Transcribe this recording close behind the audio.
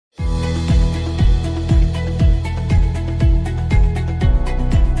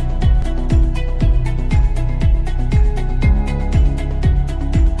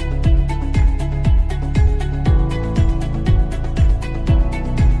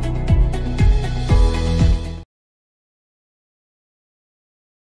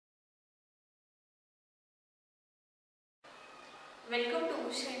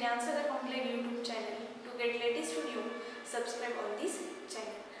and answer the complaint YouTube channel. To get latest video, subscribe on this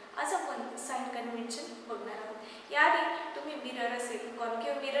channel. आज आपण sign convention बघणार आहोत. याआधी तुम्ही मिरर असेल,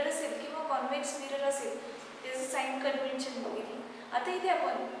 कॉन्केव्ह मिरर असेल किंवा कॉन्व्हेक्स मिरर असेल त्याचं साइन कन्व्हेन्शन बघितलं. आता इथे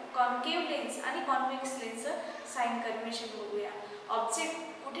आपण कॉन्केव्ह लेन्स आणि कॉन्व्हेक्स लेन्सचं साइन कन्व्हेन्शन बघूया. ऑब्जेक्ट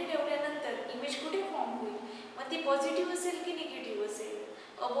कुठे ठेवल्यानंतर इमेज कुठे फॉर्म होईल, मग ती पॉझिटिव्ह असेल की निगेटिव्ह असेल,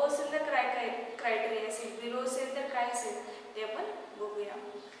 अबो असेल तर काय क्रायटेरिया असेल, बिलो असेल तर काय असेल ते आपण बघूया.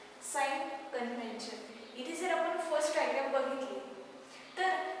 साइन कन्व्हेन्शन इथे जर आपण फर्स्ट डायग्राम बघितली तर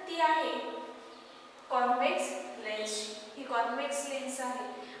ती आहे कॉन्व्हेक्स लेन्स. ही कॉन्व्हेक्स लेन्स आहे.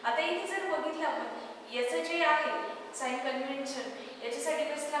 आता इथे जर बघितलं आपण याचं जे आहे साइन कन्व्हेन्शन याच्यासाठी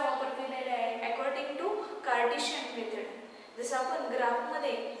कसला वापर केलेला आहे अकॉर्डिंग टू कार्टेशियन मेथड. जसं आपण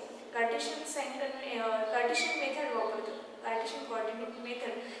ग्राफमध्ये कार्टेशियन मेथड वापरतो, कार्टेशियन कोऑर्डिनेट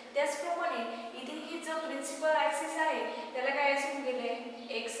मेथड, त्याचप्रमाणे इथे ही जो प्रिन्सिपल ॲक्सिस आहे त्याला काय असून गेले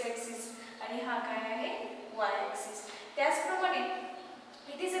एक्स ॲक्सिस आणि हा काय आहे वाय ॲक्सिस. त्याचप्रमाणे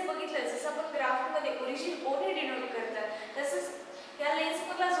इथे जर बघितलं जसं आपण ग्राफमध्ये ओरिजिन ओ ने डिनोट करतात तसंच या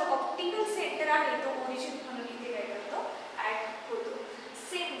लेन्समधला जो ऑप्टिकल सेंटर आहे तो ओरिजिन म्हणून इथे काय करतो ॲक्ट होतो.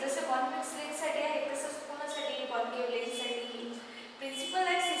 सेम जसं कॉन्व्हेक्स लेन्ससाठी आहे तसंच कोणासाठी concave लेन्ससाठी principal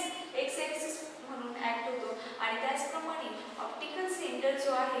axis x axis म्हणून ॲक्ट होतो आणि त्याचप्रमाणे ऑप्टिकल सेंटर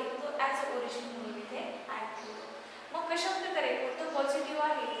जो आहे तो ॲज अ ओरिजिन म्हणून इथे ॲक्ट होतो. मग कशा प्रकारे कोणतं पॉझिटिव्ह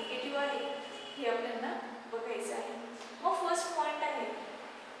आहे निगेटिव्ह आहे हे आपल्याला बघायचं आहे. मग फर्स्ट पॉइंट आहे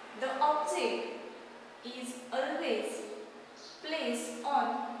the object is always place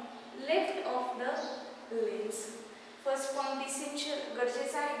on left of the lens. First point essential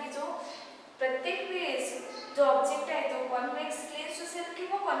गरजेचा आहे की जो प्रत्येक वेळेस जो ऑब्जेक्ट आहे तो कॉन्व्हेक्स लेन्स असेल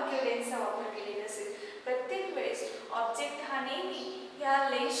किंवा कॉन्केव्ह लेन्सचा वापर केलेला असेल. प्रत्येक वेळेस ऑब्जेक्ट हा नेहमी या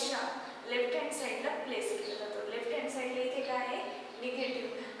लेन्सच्या लेफ्ट हँड साईडला प्लेस केला जातो. लेफ्ट हँड साईडला इथे काय आहे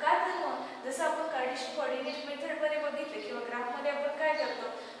निगेटिव्ह. का तर मग जसं आपण कार्टेशियन कोऑर्डिनेट मेथडमध्ये बघितलं किंवा ग्राफमध्ये आपण काय करतो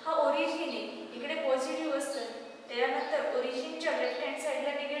हा ओरिजिन आहे इकडे पॉझिटिव्ह असतं, त्यानंतर ओरिजिनच्या लेफ्ट हँड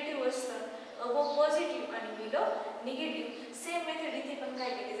साईडला निगेटिव्ह असतं, अबोव पॉझिटिव्ह आणि बिलो निगेटिव्ह. सेम मेथड इथे पण काय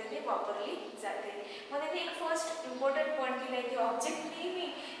केली जाते वापरली जाते. मग त्याने एक फर्स्ट इम्पॉर्टंट पॉईंट दिला आहे की ऑब्जेक्ट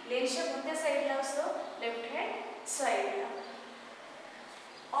नेहमी लेन्सच्या कोणत्या साईडला असतो लेफ्ट हँड साईडला.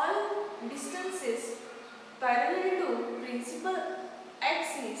 All distances parallel to principal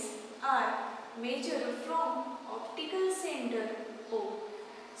axis are measured from optical center O.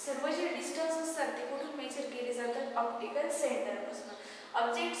 सर्व जे डिस्टन्स असतात ते कुठून मेजर केले जातात ऑप्टिकल सेंटर पासून.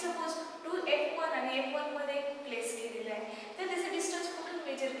 ऑब्जेक्ट सपोज 2F1 आणि F1 मध्ये प्लेस केलेला आहे तर त्याचे डिस्टन्स कुठून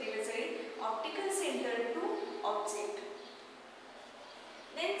मेजर केले जाईल optical centre to object.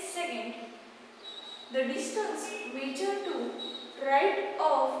 Then second the distance major to right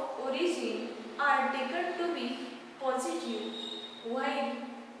of origin are taken to be positive while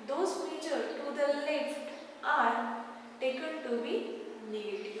those measured to the left are taken to be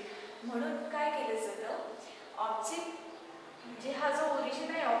negative. म्हणून काय केलं जातं object जे हा जो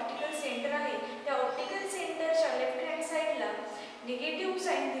origin आहे optical centre आहे त्या ऑप्टिकल सेंटरच्या लेफ्ट हँड साईडला निगेटिव्ह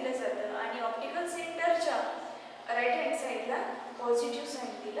साइन दिलं जातं आणि ऑप्टिकल सेंटरच्या राईट हँड साईडला पॉझिटिव्ह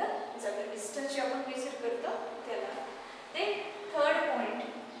साइन दिलं जातं. डिस्टन्स जे आपण मेजर करतो त्याला. Then third point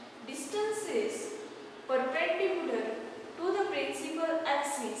distances perpendicular to the principal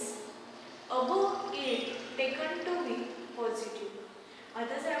axis above it taken to be positive.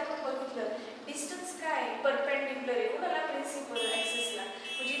 आता जर आपण बघितलं डिस्टन्स काय परपेंडिक्युलर आहे कोणाला प्रिन्सिपल ॲक्सिसला,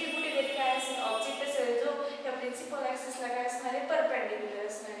 म्हणजे इथे कुठेतरी काय असेल ऑब्जेक्ट असेल जो या प्रिन्सिपल ॲक्सिसला काय असणार आहे परपेंडिक्युलर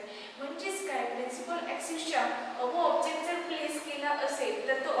असणार आहे. म्हणजेच काय प्रिन्सिपल ॲक्सिसच्या अबोव ऑब्जेक्ट जर प्लेस केला असेल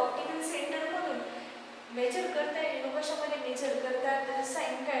तर तो ऑप्टिकल सेंटर म्हणून मेजर करता येईल. कशामध्ये मेजर करतात त्याचं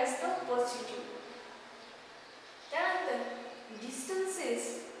साइन काय असतं पॉझिटिव्ह. त्यानंतर distances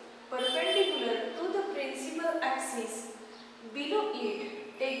perpendicular to the principal axis below it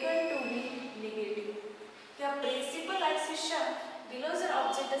taken to be negative. किंवा प्रिन्सिपल ॲक्सिसच्या बिलो जर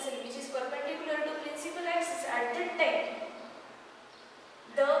ऑब्जेक्ट असेल which is perpendicular to principal axis at the time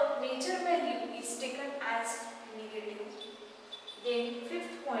the major value is taken as negative. Then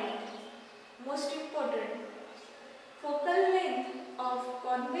fifth point most important, focal length of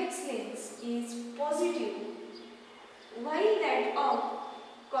convex lens is positive while that of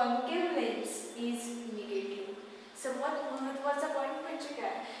concave lens is negative. सर्वात महत्त्वाचा point म्हणजे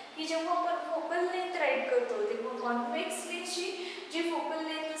काय की जेव्हा आपण focal length right करतो तेव्हा convex लेन्सची जी focal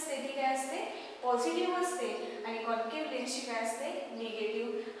length असते ती काय असते पॉझिटिव्ह असते आणि कॉन्केव्ह लेन्सची काय असते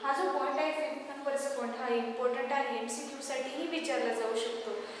निगेटिव्ह. हा जो पॉइंट आहे फिफ्थ नंबरचा पॉइंट हा इम्पॉर्टंट आहे, MCQ साठीही विचारला जाऊ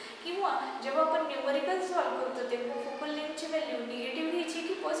शकतो. किंवा जेव्हा आपण न्यूमरिकल सॉल्व करतो तेव्हा फोकल लेंथची व्हॅल्यू निगेटिव्ह घ्यायची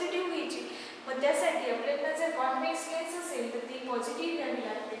की पॉझिटिव्ह घ्यायची, मग त्यासाठी आपल्याला जर कॉन्व्हेक्स लेन्स असेल तर ती पॉझिटिव्ह घ्यावी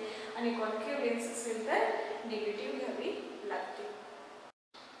लागते आणि कॉन्केव्ह लेन्स असेल तर निगेटिव्ह घ्यावी लागते.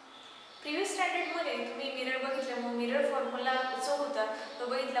 प्रिव्हियस स्टँडर्डमध्ये तुम्ही मिरर बघितलं, मग मिरर फॉर्म्युला जो होता तो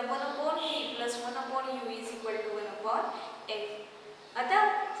बघितला 1/v + 1/u = 1/f. आता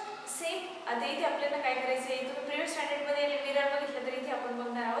आता इथे आपल्याला काय करायचं आहे, तुम्ही प्रिव्हियस स्टँडर्डमध्ये मिरर बघितलं तर इथे आपण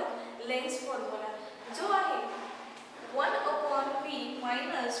बघणार आहोत लेन्स फॉर्म्युला जो आहे 1/v -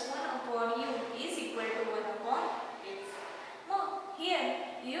 1/u = 1/f. मग here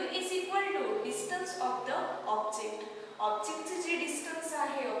u = distance of the object. ऑब्जेक्टचे जे डिस्टन्स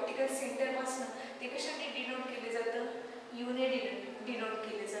आहे ऑप्टिकल सेंटर पासून ते कशाने डिनोट केले जातं, u ने डिनोट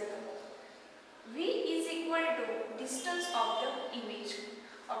केले जातं. v = distance of the image.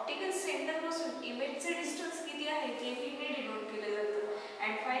 Optical centre पासून इमेजचे डिस्टन्स किती आहे ते v ने डिनोट केले जातं.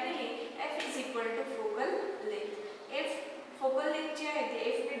 And finally f = focal length. f focal length जी आहे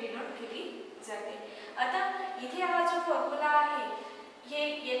ते f ने डिनोट केली जाते. आता इथे हा जो फॉर्म्युला आहे हे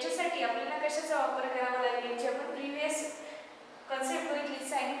याच्यासाठी आपल्याला कशाचा वापर करावा लागेल, जे आपण प्रिव्हियस कन्सेप्ट बघितली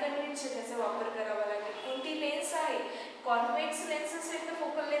साइन कन्व्हेन्शन त्याचा वापर करावा लागेल. कोणती लेन्स आहे, कॉन्व्हेक्स लेन्स असेल तर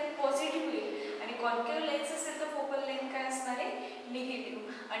फोकल लेंथ पॉझिटिव्ह होईल आणि कॉन्केव्ह लेन्स असेल तर फोकल लेंथ काय असणार आहे, निगेटिव्ह.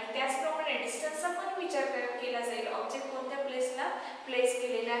 आणि त्याचप्रमाणे डिस्टन्सचा पण विचार केला जाईल, ऑब्जेक्ट कोणत्या प्लेसला प्लेस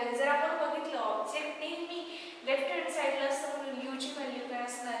केलेला आहे. जर आपण बघितलं ऑब्जेक्ट नेहमी लेफ्ट हँड साइडला असतं म्हणून u ची व्हॅल्यू काय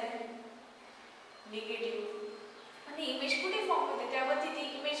असणार आहे, निगेटिव्ह. आणि इमेज कुठे फॉर्म होते त्यावरती ती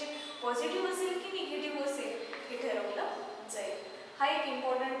इमेज पॉझिटिव्ह असेल की निगेटिव्ह असेल हे ठरवलं जाईल. हा एक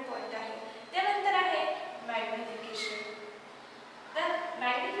इम्पॉर्टंट पॉईंट आहे. त्यानंतर आहे मॅग्निफिकेशन. तर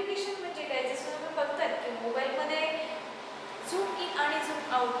मॅग्निफिकेशन म्हणजे काय, जसं तुम्ही बघतात की मोबाईलमध्ये झूम इन आणि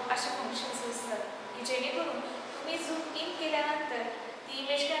झूम आउट असे फंक्शन्स असतात की जेणेकरून तुम्ही झूम इन केल्यानंतर ती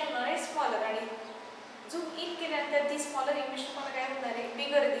इमेज काय होणार आहे, स्मॉलर, आणि झूम इन केल्यानंतर ती स्मॉलर इमेज तुम्हाला काय होणार आहे,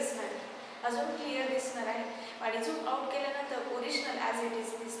 बिगर दिसणार आहे, अजून क्लिअर दिसणार आहे. आणि झूम आउट केल्यानंतर ओरिजिनल ॲज इट इज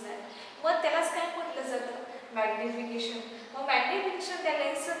दिसणार. मग त्यालाच काय म्हटलं जातं, मॅग्निफिकेशन. मग मॅग्निफिकेशन त्या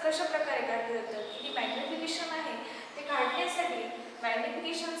लेन्सचं कशा प्रकारे काढलं जातं, किती मॅग्निफिकेशन आहे ते काढण्यासाठी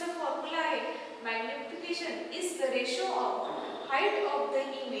मॅग्निफिकेशनचा फॉर्म्युला आहे, magnification is the ratio of height of the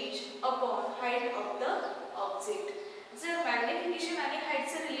image upon height of the object. जर मॅग्निफिकेशन आणि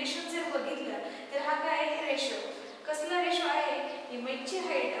हाईटचं रिलेशन जर बघितलं तर हा काय आहे, रेशो. कसला रेशो आहे, इमेजची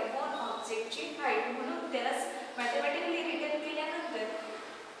हाईट अपॉन ऑब्जेक्टची हाईट. म्हणून त्यालाच मॅथमॅटिकली रिटर्न केल्यानंतर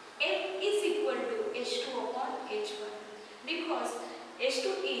m = h2/h1 because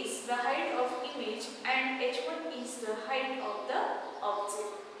h2 is the height of image and h1 is the height of the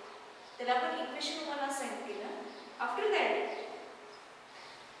object. त्याला आपण इक्वेशन 1 असाइन केलं. After that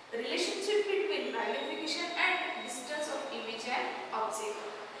relationship between magnification and distance of image and object.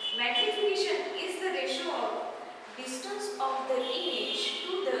 Magnification is the ratio of distance of the image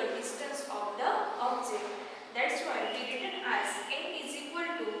to the distance of the object. That's why we written as m =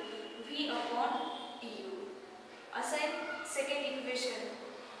 v/u. Assign second equation.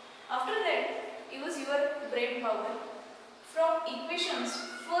 After that use your brain power. From equations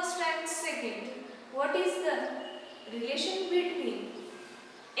first and second, what is the relation between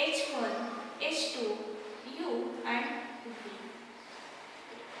h1, h2, u and v?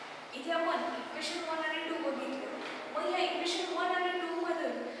 इथे आपण equation 1 आणि 2 बघितलं. मग या equation 1 आणि 2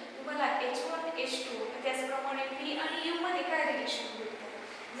 मधून तुम्हाला h1, h2 त्याचप्रमाणे v आणि u मध्ये काय रिलेशन भेटतं.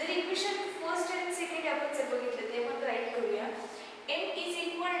 जर इक्वेशन फर्स्ट आणि सेकंड आपण जर बघितलं ते आपण राईट करूया. m =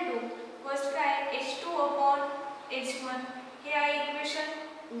 फर्स्ट काय h2/h1 हे आहे इक्वेशन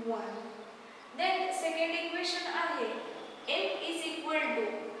 1. देन सेकंड इक्वेशन आहे m =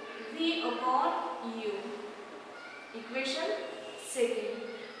 v/u, इक्वेशन सेकंड.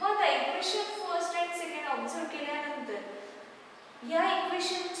 मग आता इक्वेशन फर्स्ट आणि सेकंड ऑब्झर्व केल्यानंतर या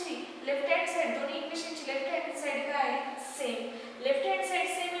इक्वेशनची लेफ्ट हँड साइड, दोन्ही इक्वेशनची लेफ्ट हँड साइड काय आहे, same. Left hand side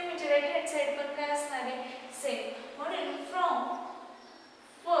same आहे म्हणजे राईट हँड साइड पण काय असणार आहे, सेम. म्हणून from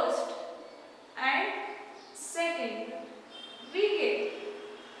first and second we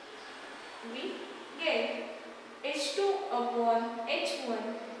get h2/h1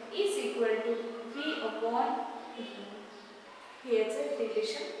 is equal to v/u. हे याचं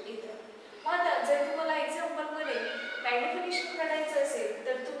रिलेशन येतं. मग आता जर तुम्हाला एक्झाम्पलमध्ये मॅग्निफिकेशन काढायचं असेल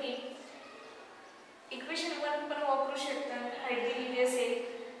तर तुम्ही इक्वेशन 1 पण वापरू शकता. हाईट दिलेली असेल,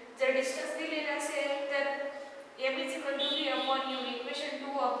 जर डिस्टन्स दिलेला असेल तर m = v/u इक्वेशन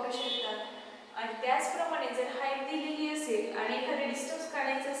 2 वापरू शकता. आणि त्याचप्रमाणे जर हाईट दिलेली असेल आणि एखादे डिस्टन्स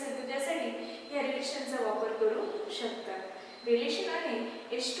काढायचं असेल तर त्यासाठी या रिलेशनचा वापर करू शकता. रिलेशन आहे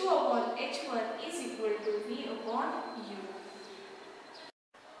h2/h1 is equal to v/u.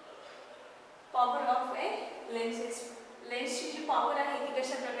 Power of A lenses. लेन्सची G power आहे ती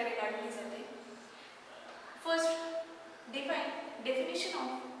कशा प्रकारे काढली जाते.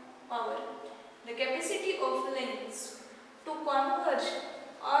 power. The capacity of lens to converge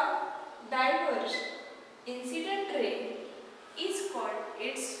or diverge incident ray is called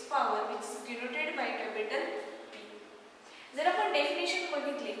its power, which is denoted by capital P. जर आपण definition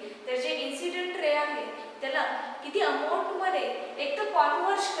बघितली तर जे इन्सिडेंट रे आहे त्याला किती अमाउंट मध्ये एक तर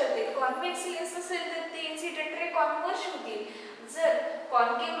कॉन्व्हर्ज करते. कॉन्व्हेक्स लेन्स असेल तर ते इन्सिडेंट रे कॉन्व्हर्ज होतील. जर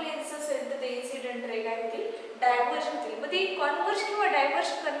कॉन्केव्ह लेन्स असेल तर ते इन्सिडेंट रे काय होतील, डायव्हर्ज होतील. मग ती कॉन्व्हर्ज किंवा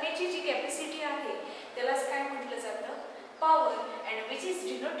डायव्हर्ज करण्याची जी कॅपॅसिटी आहे त्यालाच काय म्हटलं जातं, power, and which is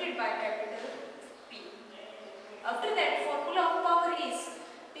denoted by capital P. After that formula of power is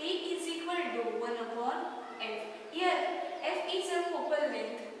P is equal to 1 upon F. Here F is a focal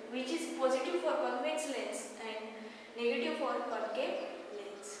length which is positive for convex lens and negative for concave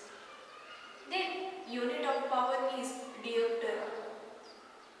lens. Then unit of power is diopter.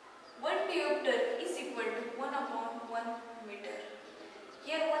 1 diopter is equal to 1 upon 1 meter.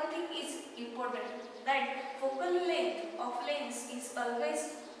 Here one thing is important, that focal length of lens is always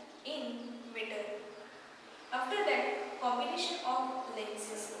in meter. After that, combination of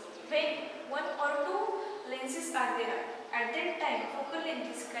lenses. When one or two lenses are there, at that time focal length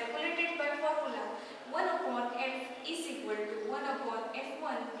is calculated by formula 1 upon F is equal to 1 upon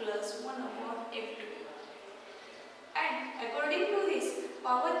F1 plus 1 upon F2. And according to this,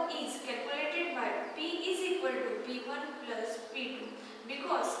 power is calculated by P is equal to P1 plus P2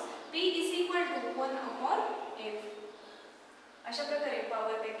 because P is equal to 1 upon F. अशा प्रकारे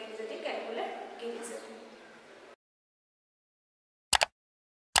power